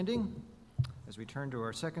As we turn to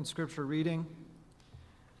our second scripture reading,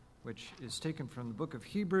 which is taken from the book of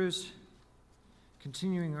Hebrews,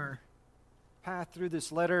 continuing our path through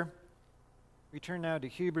this letter, we turn now to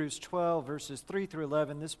Hebrews 12, verses 3 through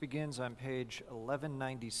 11. This begins on page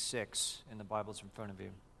 1196 in the Bibles in front of you.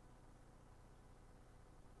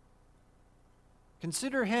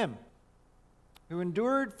 Consider him who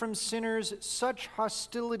endured from sinners such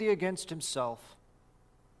hostility against himself,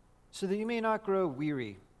 so that you may not grow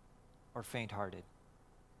weary or faint-hearted.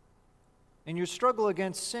 In your struggle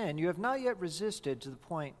against sin, you have not yet resisted to the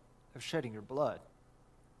point of shedding your blood.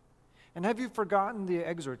 And have you forgotten the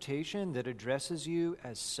exhortation that addresses you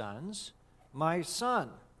as sons? My son,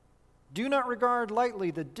 do not regard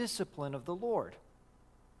lightly the discipline of the Lord,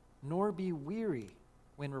 nor be weary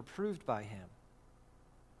when reproved by him.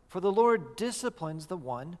 For the Lord disciplines the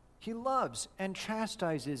one he loves and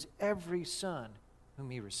chastises every son whom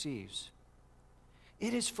he receives.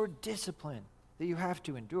 It is for discipline that you have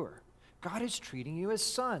to endure. God is treating you as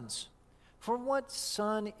sons. For what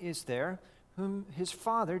son is there whom his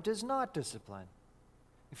father does not discipline?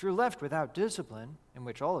 If you're left without discipline, in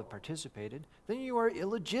which all have participated, then you are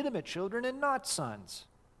illegitimate children and not sons.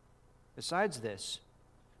 Besides this,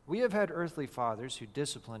 we have had earthly fathers who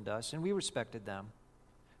disciplined us, and we respected them.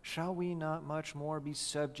 Shall we not much more be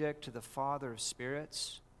subject to the Father of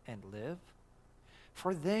spirits and live?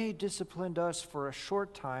 For they disciplined us for a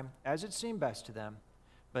short time, as it seemed best to them,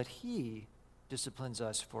 but he disciplines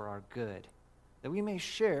us for our good, that we may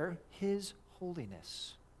share his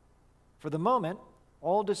holiness. For the moment,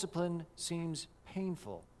 all discipline seems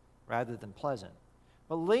painful rather than pleasant,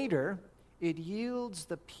 but later it yields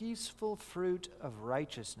the peaceful fruit of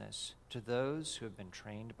righteousness to those who have been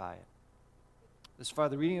trained by it. This is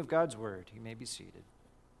the reading of God's word. You may be seated.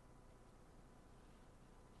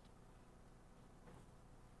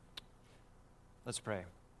 Let's pray.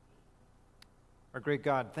 Our great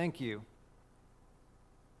God, thank you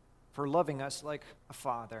for loving us like a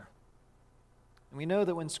father. And we know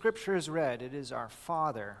that when Scripture is read, it is our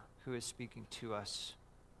Father who is speaking to us.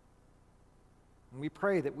 And we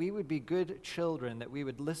pray that we would be good children, that we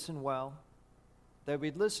would listen well, that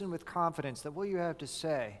we'd listen with confidence, that what you have to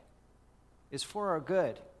say is for our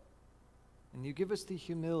good. And you give us the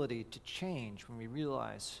humility to change when we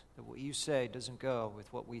realize that what you say doesn't go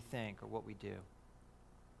with what we think or what we do.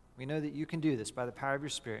 We know that you can do this by the power of your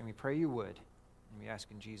Spirit, and we pray you would. And we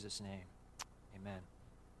ask in Jesus' name, amen.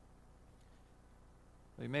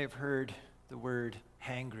 You may have heard the word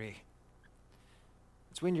hangry.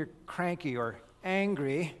 It's when you're cranky or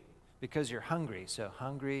angry because you're hungry. So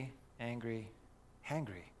hungry, angry,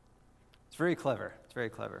 hangry. It's very clever. It's very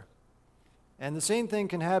clever. And the same thing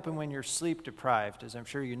can happen when you're sleep deprived, as I'm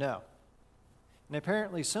sure you know. And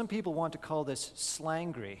apparently some people want to call this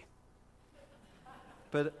slangry,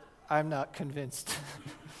 but I'm not convinced.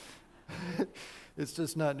 It's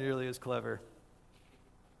just not nearly as clever.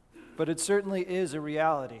 But it certainly is a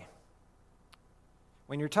reality.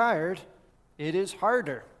 When you're tired, it is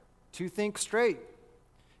harder to think straight.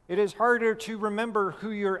 It is harder to remember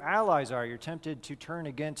who your allies are. You're tempted to turn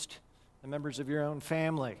against the members of your own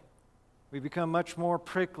family. We become much more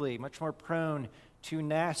prickly, much more prone to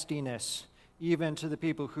nastiness, even to the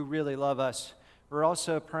people who really love us. We're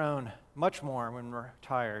also prone, much more when we're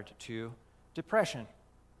tired, to depression.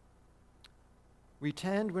 We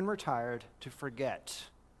tend, when we're tired, to forget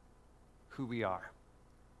who we are.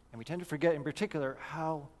 And we tend to forget, in particular,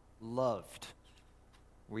 how loved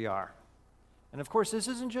we are. And of course, this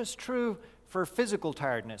isn't just true for physical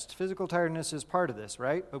tiredness. Physical tiredness is part of this,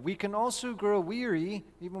 right? But we can also grow weary,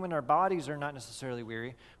 even when our bodies are not necessarily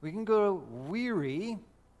weary. We can grow weary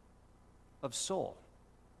of soul.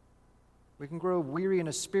 We can grow weary in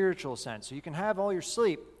a spiritual sense. So you can have all your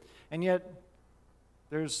sleep, and yet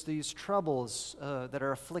there's these troubles that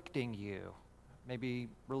are afflicting you. Maybe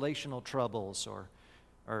relational troubles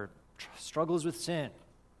or struggles with sin.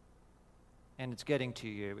 And it's getting to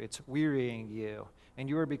you. It's wearying you. And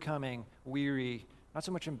you are becoming weary, not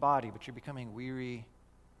so much in body, but you're becoming weary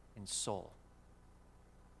in soul.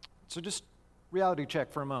 So just reality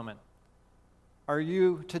check for a moment. Are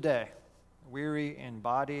you today weary in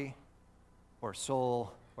body or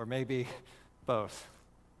soul, or maybe both?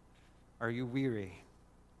 Are you weary?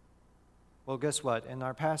 Well, guess what? In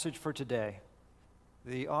our passage for today,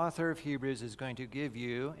 the author of Hebrews is going to give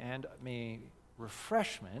you and me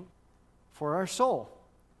refreshment for our soul.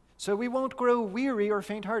 So we won't grow weary or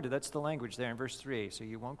faint-hearted. That's the language there in verse 3. So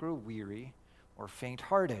you won't grow weary or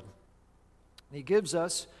faint-hearted. He gives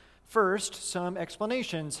us, first, some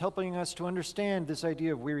explanations helping us to understand this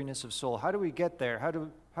idea of weariness of soul. How do we get there? How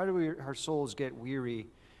do our souls get weary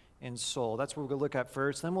in soul. That's what we're going to look at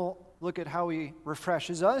first. Then we'll look at how he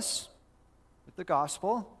refreshes us with the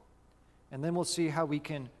gospel. And then we'll see how we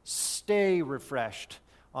can stay refreshed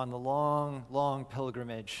on the long, long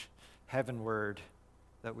pilgrimage heavenward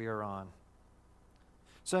that we are on.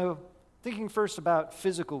 So, thinking first about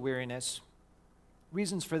physical weariness,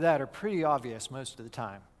 reasons for that are pretty obvious most of the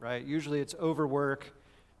time, right? Usually it's overwork,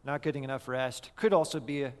 not getting enough rest. Could also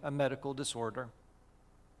be a medical disorder.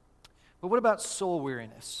 But what about soul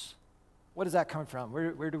weariness? What does that come from?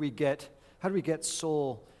 How do we get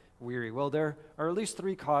soul weary? Well, there are at least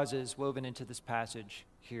three causes woven into this passage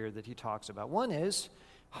here that he talks about. One is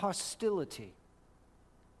hostility.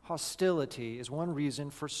 Hostility is one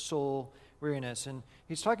reason for soul weariness. And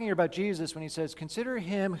he's talking here about Jesus when he says, "Consider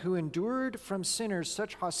him who endured from sinners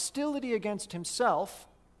such hostility against himself,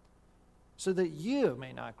 so that you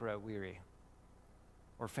may not grow weary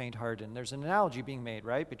or faint-hearted." And there's an analogy being made,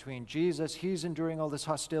 right, between Jesus. He's enduring all this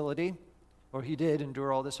hostility, or he did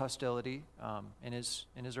endure all this hostility in his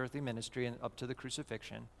earthly ministry and up to the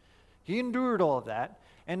crucifixion. He endured all of that,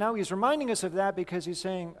 and now he's reminding us of that because he's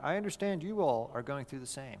saying, I understand you all are going through the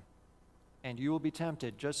same, and you will be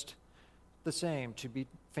tempted just the same to be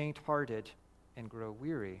faint-hearted and grow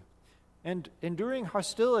weary. And enduring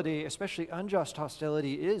hostility, especially unjust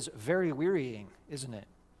hostility, is very wearying, isn't it?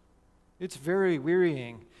 It's very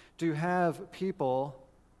wearying to have people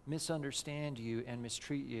misunderstand you and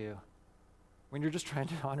mistreat you when you're just trying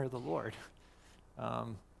to honor the Lord.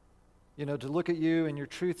 To look at you and your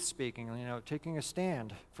truth speaking, taking a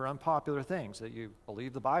stand for unpopular things, that you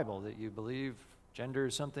believe the Bible, that you believe gender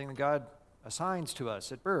is something that God assigns to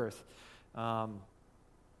us at birth,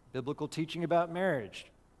 biblical teaching about marriage,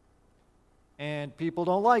 and people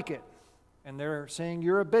don't like it, and they're saying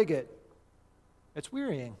you're a bigot. It's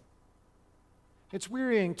wearying. It's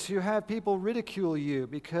wearying to have people ridicule you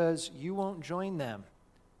because you won't join them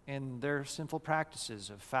in their sinful practices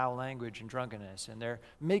of foul language and drunkenness, and they're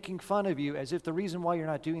making fun of you as if the reason why you're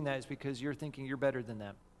not doing that is because you're thinking you're better than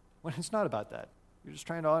them, when it's not about that. You're just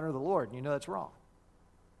trying to honor the Lord, and you know that's wrong.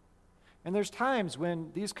 And there's times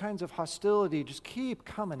when these kinds of hostility just keep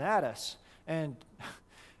coming at us, and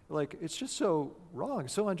it's just so wrong,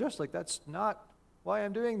 so unjust. That's not why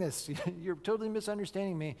I'm doing this. You're totally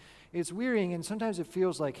misunderstanding me. It's wearying, and sometimes it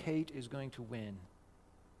feels like hate is going to win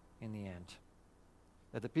in the end.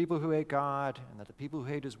 That the people who hate God and that the people who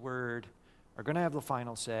hate his word are going to have the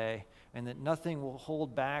final say, and that nothing will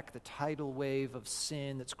hold back the tidal wave of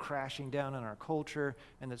sin that's crashing down on our culture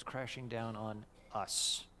and that's crashing down on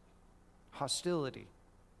us. Hostility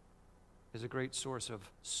is a great source of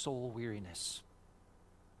soul weariness.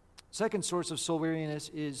 Second source of soul weariness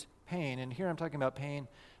is pain, and here I'm talking about pain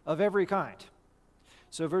of every kind.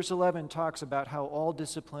 So verse 11 talks about how all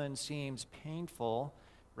discipline seems painful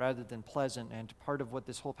rather than pleasant, and part of what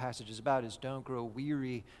this whole passage is about is don't grow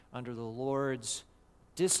weary under the Lord's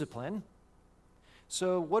discipline.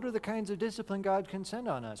 So what are the kinds of discipline God can send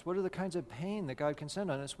on us? What are the kinds of pain that God can send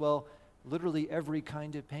on us? Well, literally every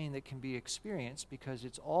kind of pain that can be experienced, because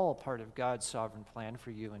it's all part of God's sovereign plan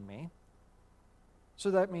for you and me.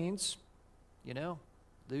 So that means,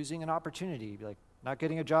 losing an opportunity, like not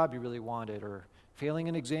getting a job you really wanted, or failing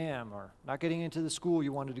an exam, or not getting into the school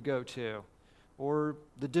you wanted to go to, or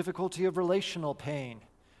the difficulty of relational pain,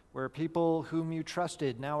 where people whom you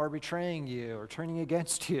trusted now are betraying you or turning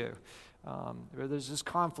against you, or there's this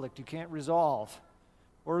conflict you can't resolve,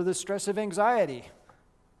 or the stress of anxiety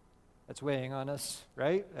that's weighing on us,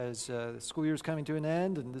 right? As the school year is coming to an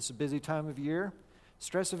end and this is a busy time of year.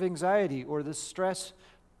 Stress of anxiety, or the stress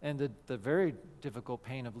and the very difficult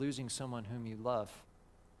pain of losing someone whom you love.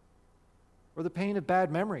 Or the pain of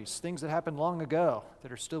bad memories, things that happened long ago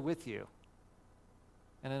that are still with you.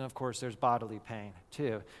 And then, of course, there's bodily pain,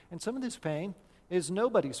 too. And some of this pain is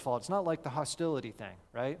nobody's fault. It's not like the hostility thing,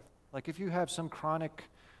 right? Like if you have some chronic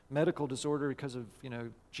medical disorder because of,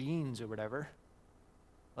 genes or whatever,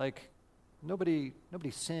 nobody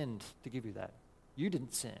sinned to give you that. You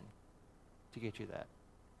didn't sin to get you that.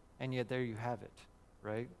 And yet there you have it,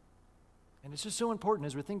 right? And it's just so important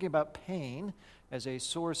as we're thinking about pain as a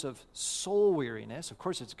source of soul weariness. Of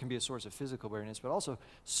course, it can be a source of physical weariness, but also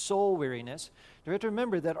soul weariness. We have to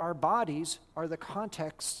remember that our bodies are the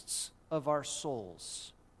contexts of our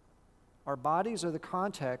souls. Our bodies are the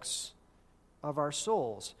contexts of our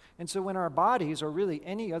souls. And so when our bodies, or really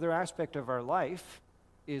any other aspect of our life,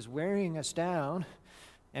 is wearing us down,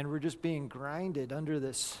 and we're just being grinded under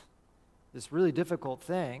this really difficult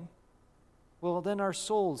thing, well, then our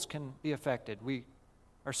souls can be affected.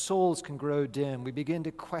 Our souls can grow dim. We begin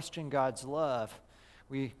to question God's love.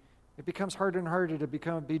 It becomes harder and harder to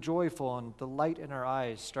be joyful, and the light in our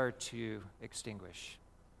eyes start to extinguish.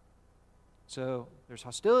 So there's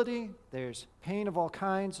hostility, there's pain of all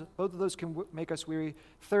kinds. Both of those can make us weary.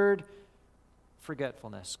 Third,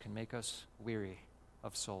 forgetfulness can make us weary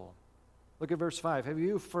of soul. Look at verse 5. Have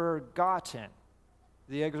you forgotten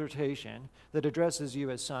the exhortation that addresses you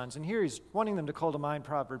as sons? And here he's wanting them to call to mind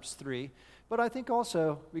Proverbs 3. But I think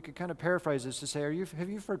also we could kind of paraphrase this to say, have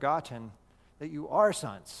you forgotten that you are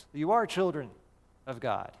sons, that you are children of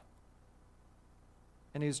God?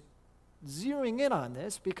 And he's zeroing in on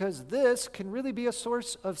this because this can really be a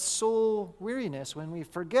source of soul weariness when we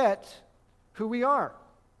forget who we are.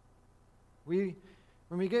 When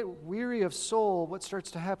we get weary of soul, what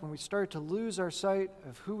starts to happen? We start to lose our sight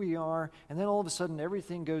of who we are, and then all of a sudden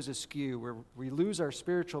everything goes askew, where we lose our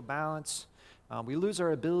spiritual balance. We lose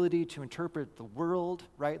our ability to interpret the world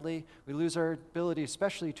rightly. We lose our ability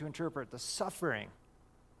especially to interpret the suffering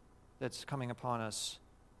that's coming upon us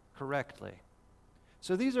correctly.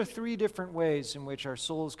 So these are three different ways in which our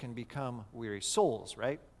souls can become weary. Souls,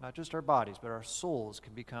 right? Not just our bodies, but our souls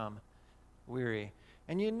can become weary.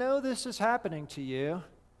 And you know this is happening to you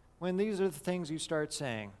when these are the things you start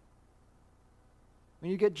saying. When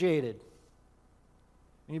you get jaded,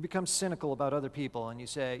 when you become cynical about other people and you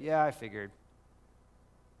say, yeah, I figured.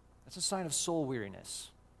 That's a sign of soul weariness.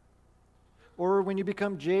 Or when you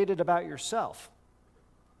become jaded about yourself.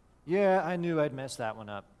 Yeah, I knew I'd mess that one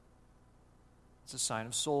up. It's a sign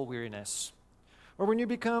of soul weariness. Or when you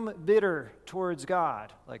become bitter towards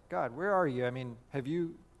God, like, God, where are you? I mean, have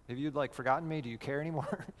you forgotten me? Do you care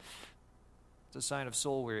anymore? It's a sign of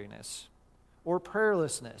soul weariness. Or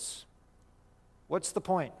prayerlessness. What's the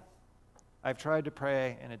point? I've tried to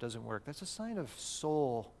pray and it doesn't work. That's a sign of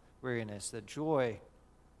soul weariness, that joy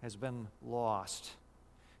has been lost.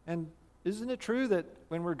 And isn't it true that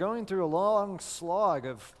when we're going through a long slog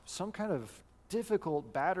of some kind of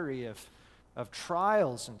difficult battery of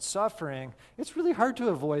trials and suffering, it's really hard to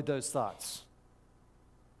avoid those thoughts.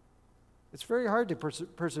 It's very hard to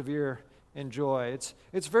persevere in joy.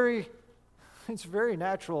 It's very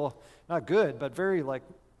natural, not good, but very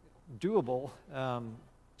doable.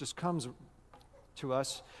 Just comes to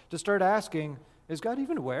us to start asking, is God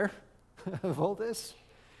even aware of all this?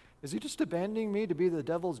 Is he just abandoning me to be the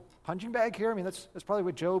devil's punching bag here? I mean, that's probably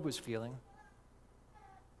what Job was feeling.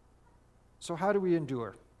 So how do we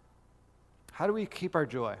endure? How do we keep our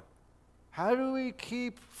joy? How do we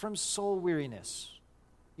keep from soul weariness,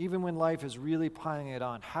 even when life is really piling it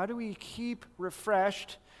on? How do we keep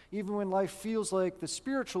refreshed, even when life feels like the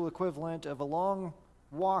spiritual equivalent of a long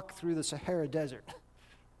walk through the Sahara Desert?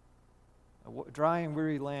 A dry and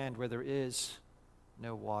weary land where there is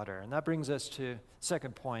no water. And that brings us to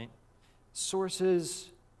second point,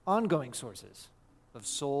 ongoing sources of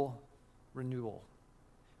soul renewal.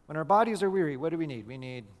 When our bodies are weary, what do we need? We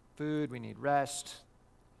need food, we need rest.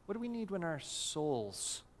 What do we need when our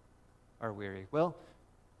souls are weary? Well,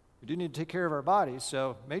 we do need to take care of our bodies,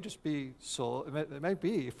 so it may just be it might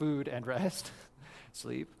be food and rest,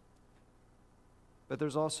 sleep. But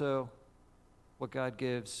there's also what God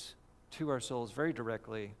gives to our souls very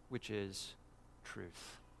directly, which is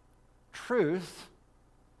truth. Truth,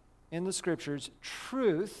 in the Scriptures,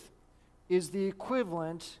 truth is the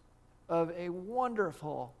equivalent of a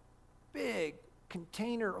wonderful, big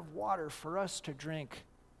container of water for us to drink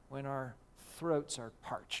when our throats are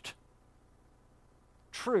parched.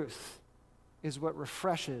 Truth is what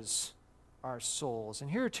refreshes our souls.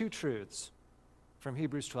 And here are two truths from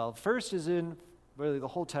Hebrews 12. First is in really the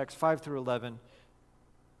whole text, 5 through 11.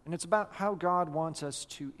 And it's about how God wants us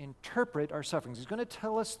to interpret our sufferings. He's going to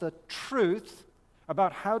tell us the truth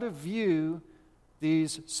about how to view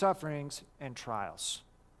these sufferings and trials.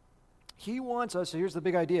 He wants us, so here's the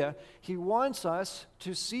big idea, he wants us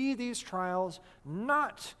to see these trials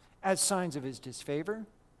not as signs of his disfavor,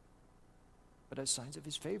 but as signs of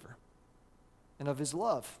his favor and of his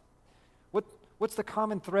love. What's the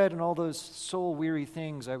common thread in all those soul-weary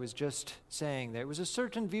things I was just saying there? It was a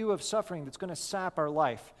certain view of suffering that's going to sap our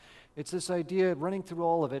life. It's this idea running through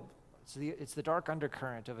all of it. It's the dark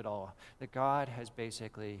undercurrent of it all, that God has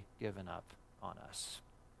basically given up on us.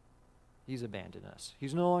 He's abandoned us.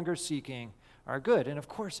 He's no longer seeking our good. And of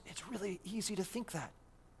course, it's really easy to think that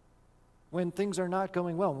when things are not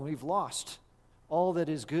going well, when we've lost all that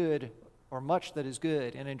is good or much that is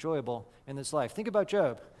good and enjoyable in this life. Think about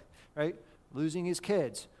Job, right? Losing his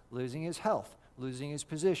kids, losing his health, losing his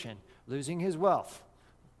position, losing his wealth.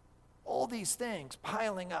 All these things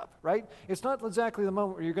piling up, right? It's not exactly the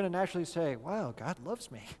moment where you're going to naturally say, wow, God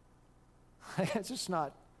loves me. It's just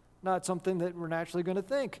not something that we're naturally going to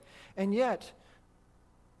think. And yet,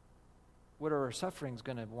 what are our sufferings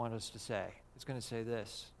going to want us to say? It's going to say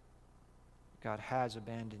this: God has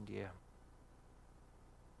abandoned you.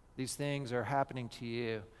 These things are happening to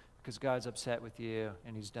you because God's upset with you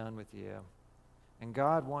and he's done with you. And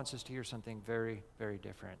God wants us to hear something very, very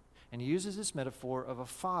different. And he uses this metaphor of a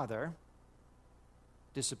father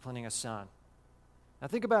disciplining a son. Now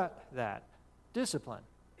think about that. Discipline.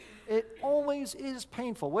 It always is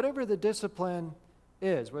painful. Whatever the discipline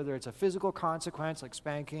is, whether it's a physical consequence like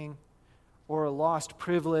spanking, or a lost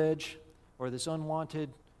privilege, or this unwanted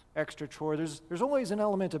extra chore, there's always an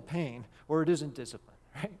element of pain, or it isn't discipline,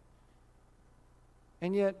 right?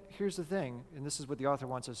 And yet, here's the thing, and this is what the author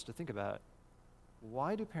wants us to think about.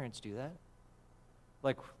 Why do parents do that?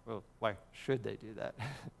 Like, well, why should they do that?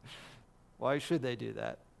 Why should they do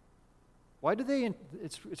that? Why do they,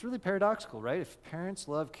 it's really paradoxical, right? If parents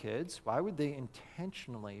love kids, why would they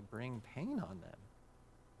intentionally bring pain on them?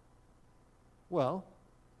 Well,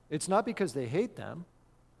 it's not because they hate them,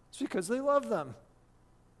 it's because they love them.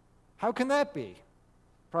 How can that be?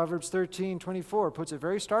 Proverbs 13:24 puts it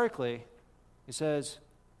very starkly. He says,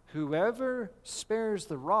 whoever spares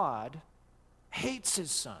the rod hates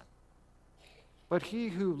his son, but he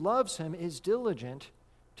who loves him is diligent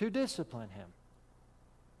to discipline him.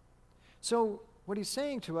 So what he's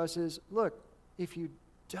saying to us is, look, if you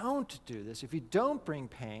don't do this, if you don't bring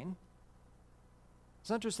pain, it's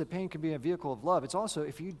not just that pain can be a vehicle of love, it's also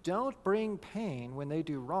if you don't bring pain when they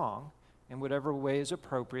do wrong, in whatever way is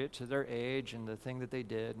appropriate to their age and the thing that they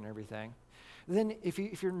did and everything, then if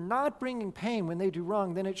you're not bringing pain when they do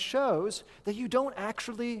wrong, then it shows that you don't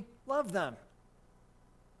actually love them.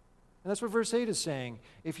 And that's what verse 8 is saying.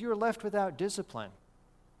 If you're left without discipline,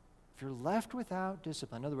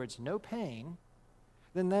 in other words, no pain,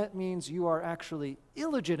 then that means you are actually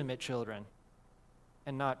illegitimate children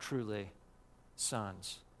and not truly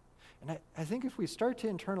sons. And I think if we start to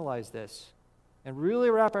internalize this and really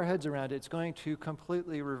wrap our heads around it, it's going to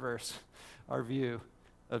completely reverse our view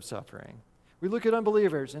of suffering. We look at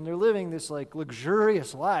unbelievers and they're living this like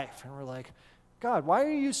luxurious life, and we're like, God, why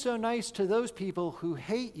are you so nice to those people who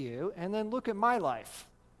hate you, and then look at my life?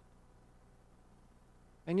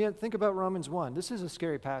 And yet think about Romans 1. This is a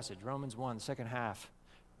scary passage, Romans 1, the second half.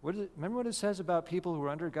 Remember what it says about people who are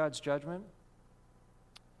under God's judgment?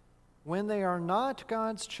 When they are not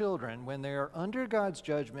God's children, when they are under God's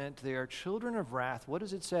judgment, they are children of wrath. What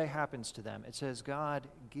does it say happens to them? It says God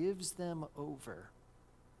gives them over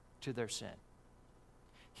to their sin.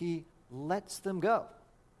 He lets them go.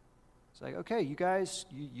 It's like, okay, you guys,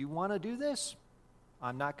 you want to do this?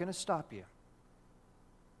 I'm not going to stop you.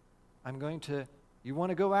 You want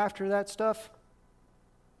to go after that stuff?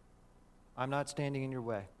 I'm not standing in your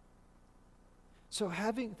way. So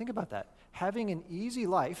think about that. Having an easy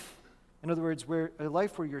life, in other words, a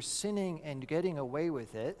life where you're sinning and getting away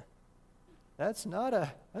with it, that's not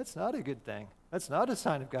a good thing. That's not a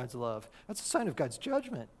sign of God's love. That's a sign of God's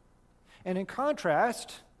judgment. And in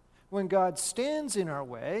contrast, when God stands in our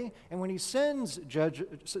way and when he sends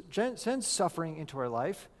suffering into our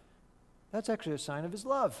life, that's actually a sign of his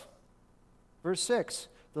love. Verse 6,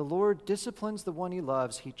 the Lord disciplines the one he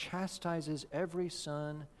loves. He chastises every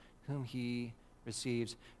son whom he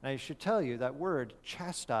receives. And I should tell you that word,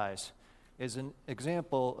 chastise, is an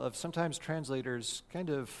example of sometimes translators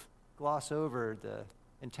kind of gloss over the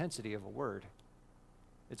intensity of a word.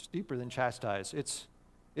 It's deeper than chastise.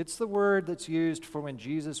 It's the word that's used for when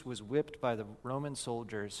Jesus was whipped by the Roman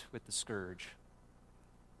soldiers with the scourge.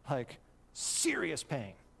 Like, serious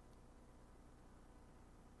pain.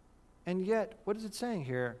 And yet, what is it saying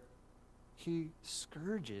here? He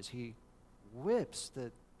scourges, he whips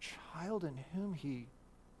the child in whom he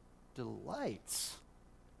delights.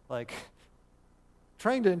 Like,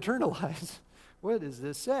 trying to internalize, what is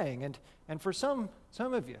this saying? And for some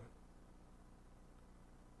of you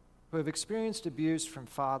who have experienced abuse from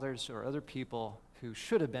fathers or other people who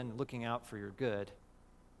should have been looking out for your good,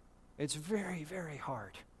 it's very, very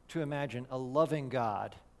hard to imagine a loving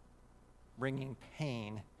God bringing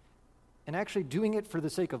pain and actually doing it for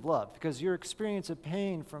the sake of love, because your experience of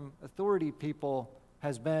pain from authority people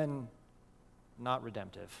has been not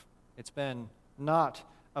redemptive. It's been not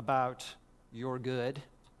about your good.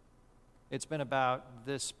 It's been about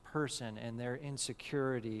this person and their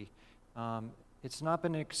insecurity. It's not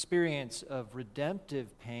been an experience of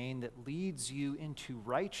redemptive pain that leads you into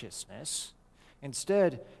righteousness.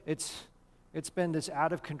 Instead, it's been this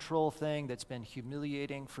out-of-control thing that's been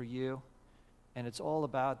humiliating for you, and it's all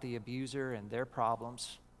about the abuser and their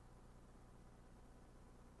problems.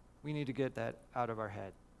 We need to get that out of our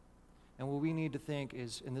head. And what we need to think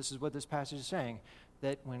is, and this is what this passage is saying,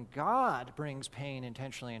 that when God brings pain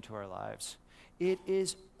intentionally into our lives, it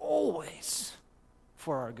is always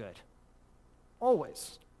for our good.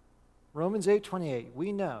 Always. Romans 8:28,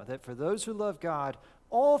 we know that for those who love God,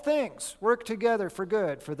 all things work together for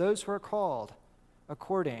good for those who are called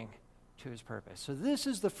according to his purpose. So this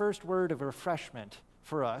is the first word of refreshment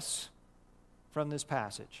for us from this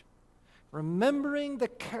passage. Remembering the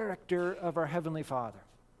character of our Heavenly Father.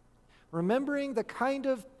 Remembering the kind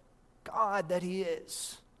of God that he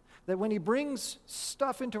is. That when he brings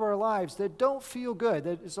stuff into our lives that don't feel good,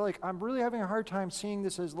 that is like, I'm really having a hard time seeing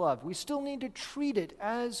this as love, we still need to treat it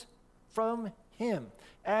as from him,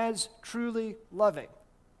 as truly loving.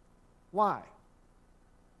 Why?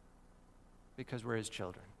 Because we're his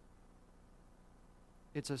children.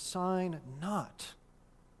 It's a sign not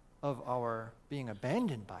of our being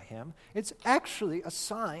abandoned by him. It's actually a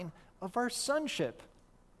sign of our sonship,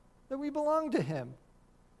 that we belong to him.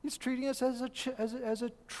 He's treating us as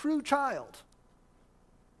a true child,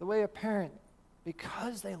 the way a parent,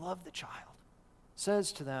 because they love the child,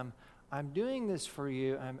 says to them, I'm doing this for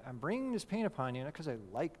you, I'm bringing this pain upon you, not because I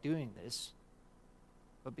like doing this,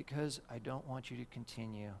 but because I don't want you to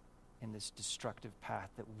continue in this destructive path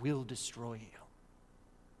that will destroy you.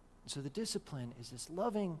 And so the discipline is this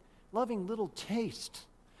loving little taste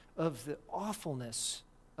of the awfulness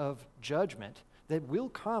of judgment that will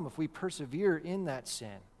come if we persevere in that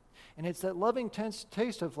sin. And it's that loving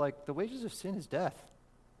taste of like, the wages of sin is death.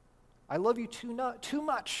 I love you too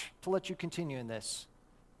much to let you continue in this.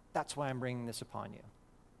 That's why I'm bringing this upon you,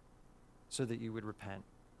 so that you would repent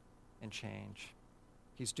and change.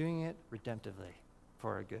 He's doing it redemptively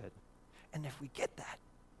for our good. And if we get that,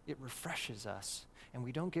 it refreshes us, and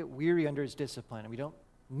we don't get weary under his discipline, and we don't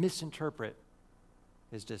misinterpret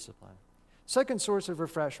his discipline. Second source of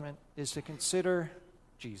refreshment is to consider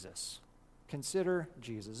Jesus. Consider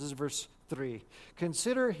Jesus. This is verse 3.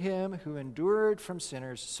 Consider him who endured from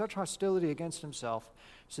sinners such hostility against himself,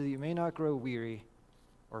 so that you may not grow weary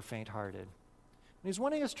or faint-hearted. And he's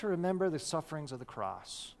wanting us to remember the sufferings of the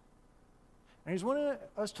cross. And he's wanting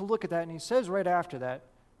us to look at that, and he says right after that,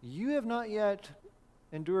 you have not yet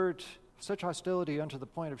endured such hostility unto the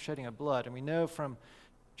point of shedding of blood. And we know from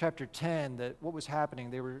chapter 10 that what was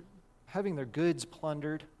happening, they were having their goods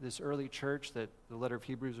plundered, this early church that the letter of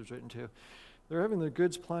Hebrews was written to. They're having their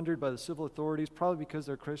goods plundered by the civil authorities, probably because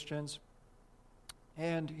they're Christians.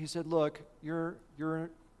 And he said, look, you're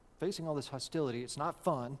facing all this hostility. It's not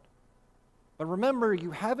fun. But remember,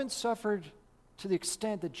 you haven't suffered to the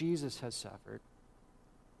extent that Jesus has suffered.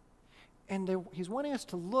 And he's wanting us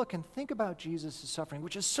to look and think about Jesus' suffering,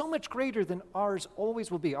 which is so much greater than ours always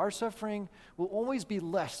will be. Our suffering will always be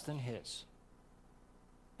less than his.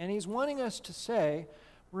 And he's wanting us to say,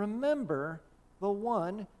 remember the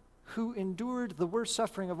one who endured the worst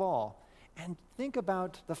suffering of all. And think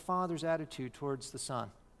about the Father's attitude towards the Son.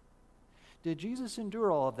 Did Jesus endure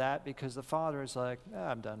all of that because the Father is like,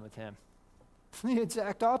 I'm done with him? The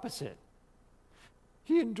exact opposite.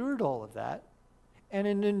 He endured all of that. And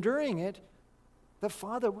in enduring it, the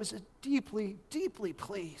Father was deeply, deeply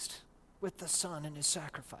pleased with the Son and his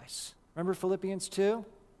sacrifice. Remember Philippians 2?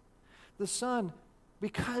 The Son,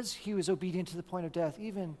 because he was obedient to the point of death,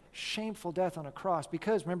 even shameful death on a cross,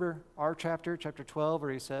 because remember our chapter 12,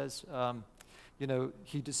 where he says,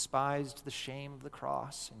 he despised the shame of the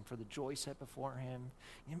cross and for the joy set before him.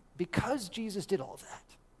 Because Jesus did all of that,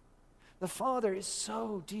 the Father is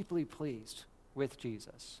so deeply pleased with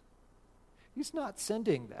Jesus. He's not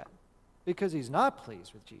sending that because he's not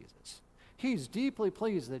pleased with Jesus. He's deeply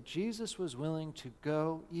pleased that Jesus was willing to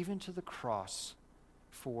go even to the cross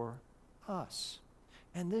for us.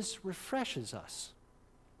 And this refreshes us.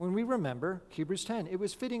 When we remember Hebrews 10, it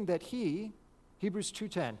was fitting that he, Hebrews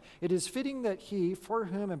 2:10, it is fitting that he, for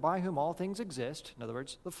whom and by whom all things exist, in other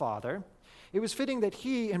words, the Father, it was fitting that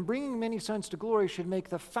he, in bringing many sons to glory, should make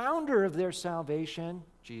the founder of their salvation,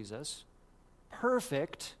 Jesus,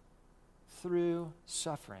 perfect through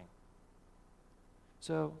suffering.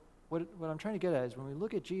 So what I'm trying to get at is when we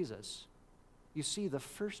look at Jesus, you see the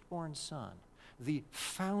firstborn Son, the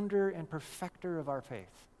founder and perfecter of our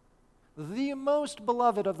faith, the most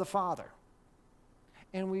beloved of the Father.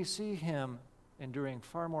 And we see him enduring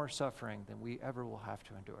far more suffering than we ever will have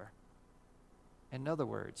to endure. In other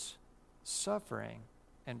words, suffering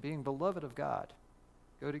and being beloved of God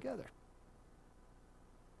go together.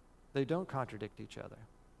 They don't contradict each other.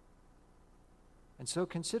 And so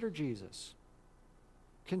consider Jesus.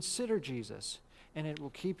 Consider Jesus, and it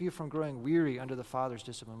will keep you from growing weary under the Father's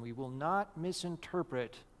discipline. We will not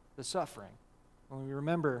misinterpret the suffering when we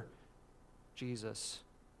remember Jesus.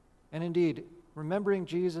 And indeed, remembering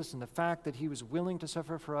Jesus and the fact that he was willing to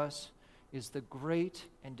suffer for us is the great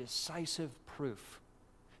and decisive proof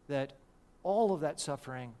that all of that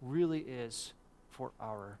suffering really is for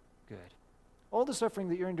our good. All the suffering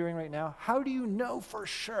that you're enduring right now, how do you know for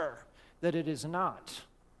sure that it is not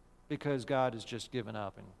because God has just given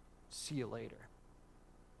up and see you later.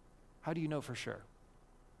 How do you know for sure?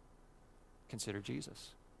 Consider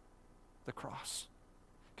Jesus, the cross.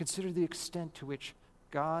 Consider the extent to which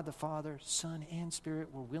God, the Father, Son, and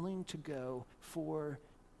Spirit were willing to go for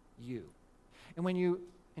you. And when you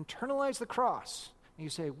internalize the cross and you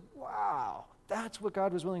say, wow, that's what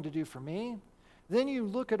God was willing to do for me, then you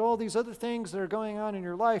look at all these other things that are going on in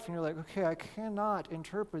your life and you're like, okay, I cannot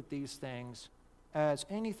interpret these things as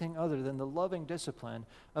anything other than the loving discipline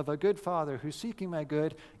of a good Father who's seeking my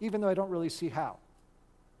good, even though I don't really see how.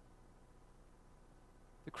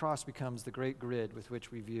 The cross becomes the great grid with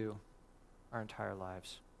which we view our entire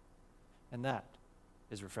lives. And that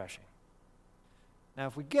is refreshing. Now,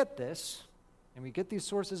 if we get this, and we get these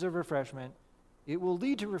sources of refreshment, it will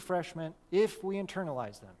lead to refreshment if we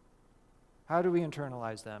internalize them. How do we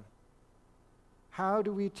internalize them? How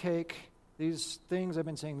do we take these things I've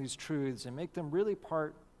been saying, these truths, and make them really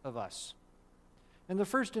part of us? And the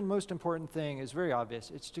first and most important thing is very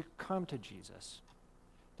obvious. It's to come to Jesus.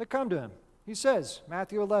 To come to him. He says,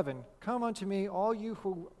 Matthew 11, "Come unto me, all you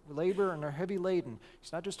who labor and are heavy laden."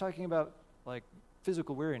 He's not just talking about like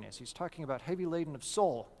physical weariness. He's talking about heavy laden of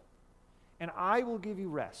soul. "And I will give you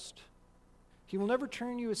rest." He will never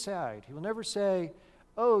turn you aside. He will never say,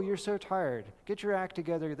 "Oh, you're so tired. Get your act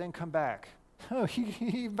together, then come back." No,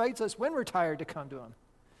 he invites us when we're tired to come to him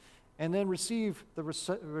and then receive the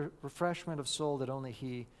refreshment of soul that only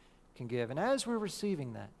he can give. And as we're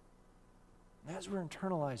receiving that, and as we're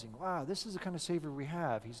internalizing, wow, this is the kind of Savior we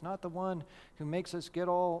have. He's not the one who makes us get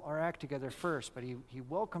all our act together first, but he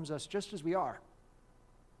welcomes us just as we are.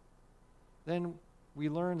 Then we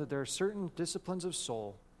learn that there are certain disciplines of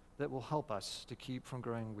soul that will help us to keep from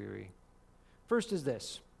growing weary. First is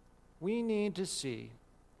this: we need to see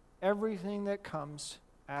everything that comes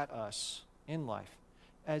at us in life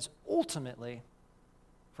as ultimately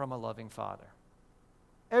from a loving Father.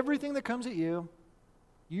 Everything that comes at you,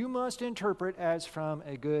 you must interpret as from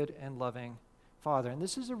a good and loving Father. And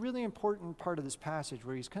this is a really important part of this passage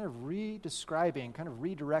where he's kind of re-describing, kind of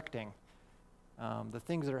redirecting the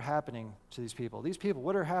things that are happening to these people. These people,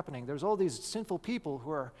 what are happening? There's all these sinful people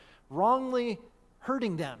who are wrongly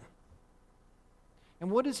hurting them.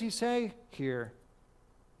 And what does he say here?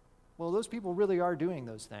 Well, those people really are doing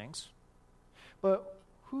those things. But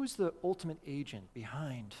who's the ultimate agent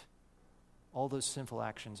behind all those sinful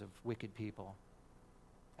actions of wicked people?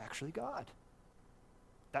 Actually, God.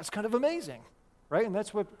 That's kind of amazing, right? And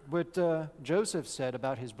that's what Joseph said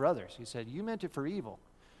about his brothers. He said, "You meant it for evil,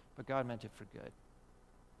 but God meant it for good."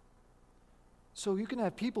 So you can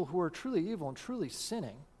have people who are truly evil and truly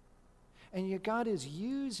sinning, and yet God is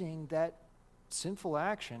using that sinful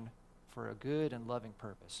action for a good and loving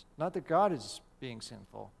purpose. Not that God is being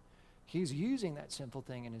sinful. He's using that sinful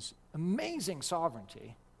thing in his amazing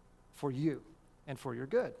sovereignty for you and for your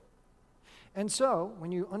good. And so,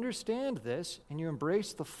 when you understand this and you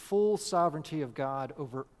embrace the full sovereignty of God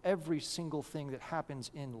over every single thing that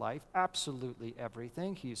happens in life, absolutely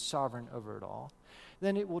everything, he is sovereign over it all,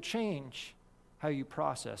 then it will change how you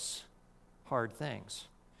process hard things.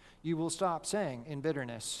 You will stop saying in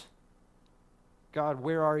bitterness, "God,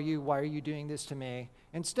 where are you? Why are you doing this to me?"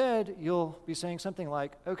 Instead, you'll be saying something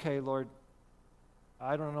like, "Okay, Lord,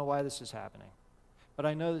 I don't know why this is happening, but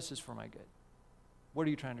I know this is for my good. What are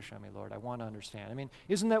you trying to show me, Lord? I want to understand." I mean,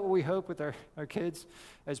 isn't that what we hope with our kids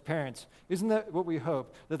as parents? Isn't that what we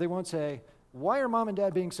hope? That they won't say, "Why are mom and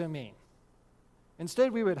dad being so mean?"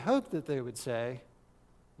 Instead, we would hope that they would say,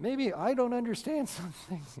 "Maybe I don't understand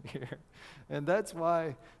something here, and that's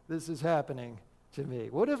why this is happening to me.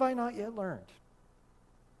 What have I not yet learned?"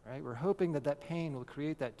 Right? We're hoping that pain will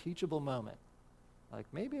create that teachable moment.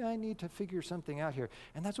 Like, maybe I need to figure something out here.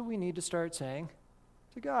 And that's what we need to start saying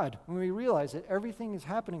to God. When we realize that everything is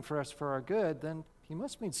happening for us for our good, then he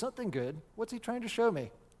must mean something good. What's he trying to show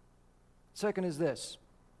me? Second is this: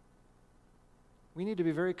 we need to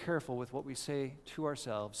be very careful with what we say to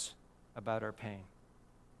ourselves about our pain.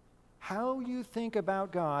 How you think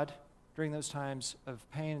about God during those times of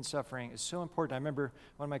pain and suffering is so important. I remember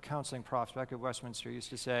one of my counseling profs back at Westminster used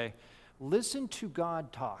to say, "Listen to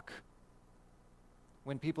God talk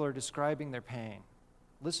when people are describing their pain.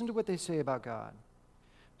 Listen to what they say about God.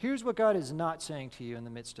 Here's what God is not saying to you in the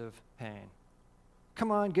midst of pain.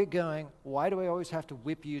 Come on, get going. Why do I always have to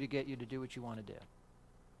whip you to get you to do what you want to do?"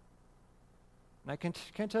 And I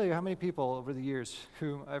can't tell you how many people over the years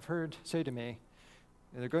who I've heard say to me,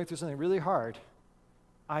 they're going through something really hard,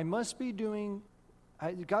 God must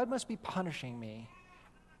be punishing me.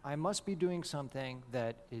 I must be doing something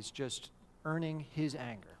that is just earning his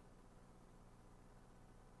anger.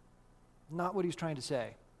 Not what he's trying to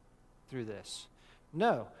say. through this.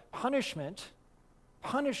 No, punishment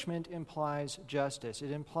implies justice.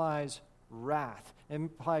 It implies wrath. It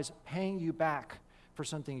implies paying you back for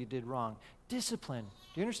something you did wrong. Discipline,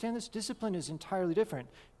 do you understand this? Discipline is entirely different.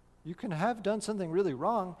 You can have done something really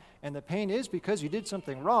wrong, and the pain is because you did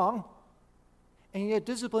something wrong, and yet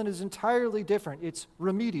discipline is entirely different. It's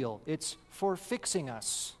remedial. It's for fixing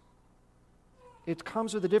us. It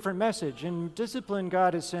comes with a different message. In discipline,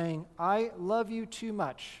 God is saying, I love you too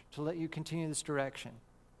much to let you continue this direction.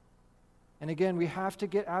 And again, we have to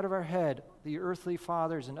get out of our head the earthly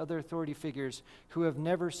fathers and other authority figures who have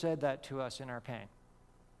never said that to us in our pain.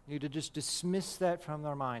 We need to just dismiss that from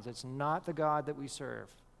our minds. It's not the God that we serve.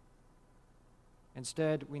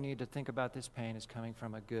 Instead, we need to think about this pain as coming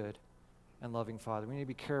from a good and loving Father. We need to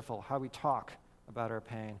be careful how we talk about our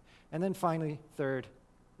pain. And then finally, third,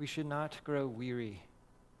 we should not grow weary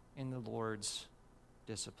in the Lord's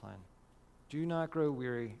discipline. Do not grow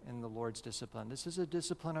weary in the Lord's discipline. This is a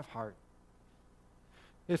discipline of heart.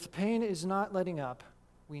 If the pain is not letting up,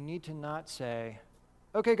 we need to not say,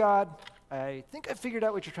 okay, God, I think I figured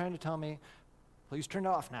out what you're trying to tell me. Please turn it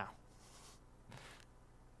off now.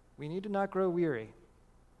 We need to not grow weary.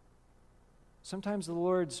 Sometimes the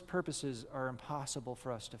Lord's purposes are impossible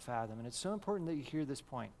for us to fathom, and it's so important that you hear this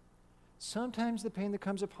point. Sometimes the pain that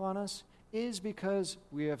comes upon us is because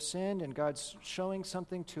we have sinned and God's showing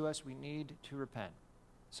something to us we need to repent.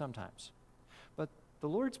 Sometimes. But the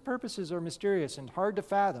Lord's purposes are mysterious and hard to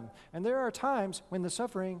fathom, and there are times when the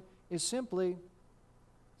suffering is simply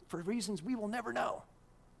for reasons we will never know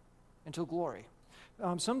until glory.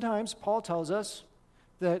 Sometimes Paul tells us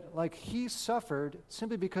that he suffered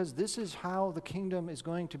simply because this is how the kingdom is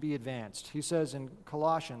going to be advanced. He says in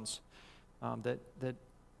Colossians that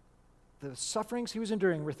the sufferings he was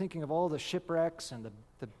enduring, we're thinking of all the shipwrecks and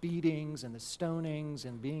the beatings and the stonings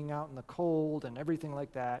and being out in the cold and everything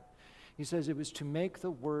like that. He says it was to make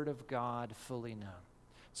the word of God fully known.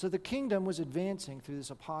 So the kingdom was advancing through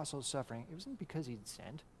this apostle's suffering. It wasn't because he'd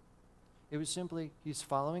sinned. It was simply he's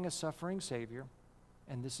following a suffering Savior,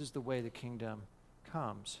 and this is the way the kingdom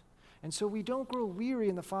comes. And so we don't grow weary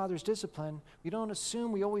in the Father's discipline. We don't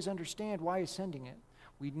assume we always understand why he's sending it.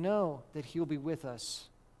 We know that he'll be with us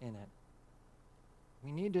in it.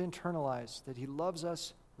 We need to internalize that he loves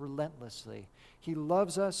us relentlessly. He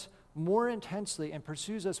loves us more intensely and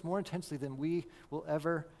pursues us more intensely than we will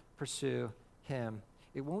ever pursue him.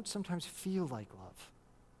 It won't sometimes feel like love,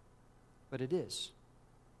 but it is.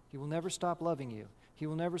 He will never stop loving you. He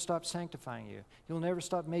will never stop sanctifying you. He will never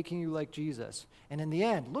stop making you like Jesus. And in the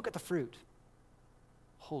end, look at the fruit.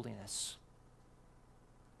 Holiness.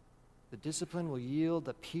 The discipline will yield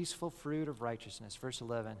the peaceful fruit of righteousness. Verse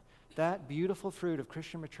 11. That beautiful fruit of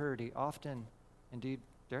Christian maturity often, indeed,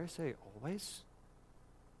 dare I say always,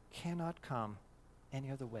 cannot come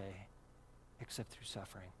any other way except through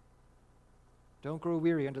suffering. Don't grow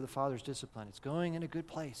weary under the Father's discipline. It's going in a good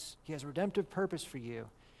place. He has redemptive purpose for you.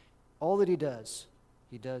 All that he does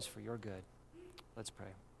for your good. Let's pray.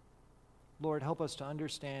 Lord, help us to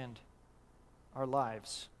understand our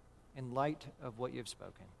lives in light of what you've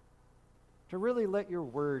spoken. To really let your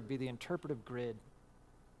word be the interpretive grid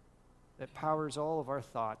that powers all of our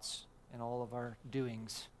thoughts and all of our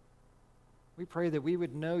doings. We pray that we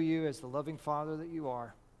would know you as the loving Father that you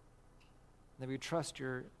are, and that we trust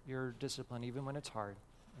your discipline even when it's hard.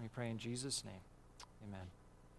 And we pray in Jesus' name. Amen.